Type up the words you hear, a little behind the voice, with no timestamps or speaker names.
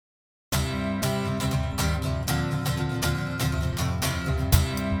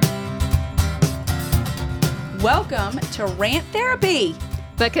Welcome to Rant Therapy.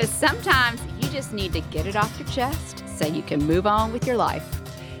 Because sometimes you just need to get it off your chest so you can move on with your life.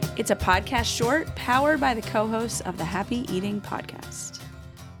 It's a podcast short powered by the co-hosts of the Happy Eating Podcast.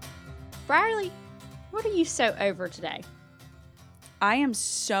 Briley, what are you so over today? I am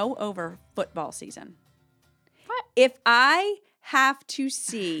so over football season. What? If I have to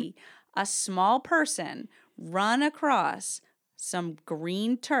see a small person run across some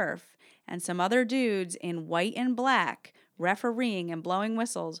green turf and some other dudes in white and black refereeing and blowing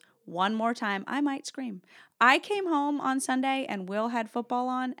whistles one more time, I might scream. I came home on Sunday and Will had football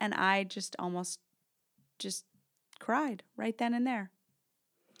on, and I just almost cried right then and there.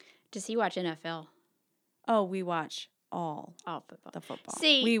 Does he watch NFL? Oh, we watch all football. the football.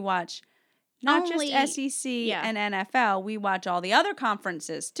 See, we watch not only, just SEC and NFL. We watch all the other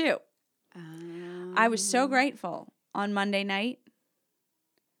conferences too. I was so grateful on Monday night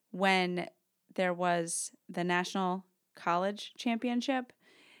when there was the National College Championship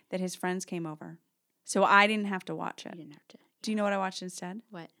that his friends came over. So I didn't have to watch it. You didn't have to. Do you know what I watched instead?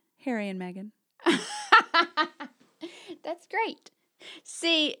 What? Harry and Meghan. That's great.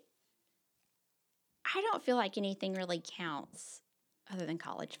 See, I don't feel like anything really counts other than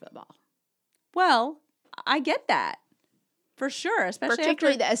college football. Well, I get that. For sure, especially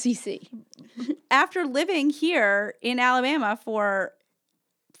particularly the SEC. After living here in Alabama for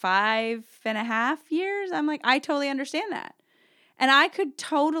 5.5 years, I'm like, I totally understand that. And I could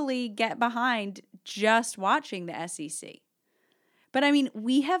totally get behind just watching the SEC. But I mean,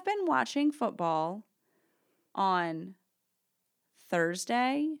 we have been watching football on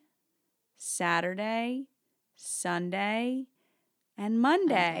Thursday, Saturday, Sunday, and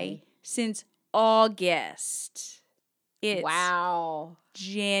Monday since August. It's wow.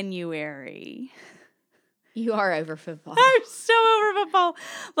 January. You are over football. I'm so over football.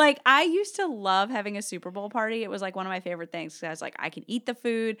 Like, I used to love having a Super Bowl party. It was like one of my favorite things because I was like, I can eat the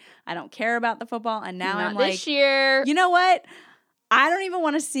food. I don't care about the football. And now I'm like, this year. You know what? I don't even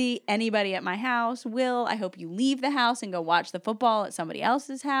want to see anybody at my house. Will, I hope you leave the house and go watch the football at somebody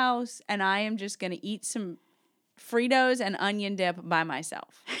else's house. And I am just going to eat some Fritos and onion dip by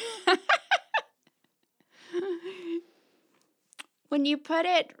myself. When you put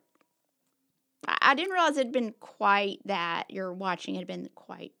it, I didn't realize it had been quite that. Your watching had been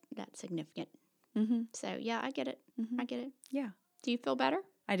quite that significant. Mm-hmm. So, yeah, I get it. Mm-hmm. I get it. Yeah. Do you feel better?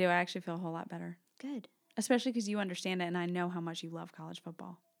 I do. I actually feel a whole lot better. Good. Especially because you understand it and I know how much you love college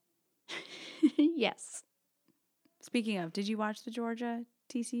football. Yes. Speaking of, did you watch the Georgia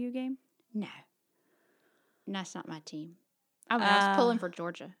TCU game? No. That's not my team. I was pulling for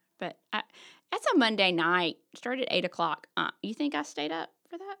Georgia. But that's a Monday night. Started at 8 o'clock. You think I stayed up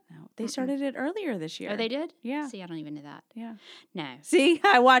for that? No. They started it earlier this year. Oh, they did? Yeah. See, I don't even know that. Yeah. No. See,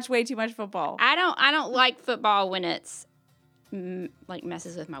 I watch way too much football. I don't like football when it's like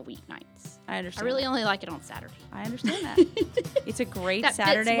messes with my weeknights. I understand. I really only like it on Saturday. I understand that. It's a great that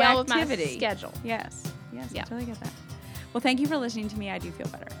Saturday fits well activity. With my schedule. Yes. Yes, Yeah. I totally get that. Well, thank you for listening to me. I do feel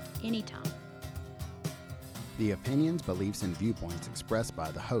better. Anytime. The opinions, beliefs, and viewpoints expressed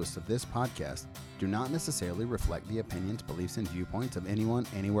by the hosts of this podcast do not necessarily reflect the opinions, beliefs, and viewpoints of anyone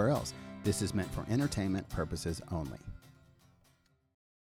anywhere else. This is meant for entertainment purposes only.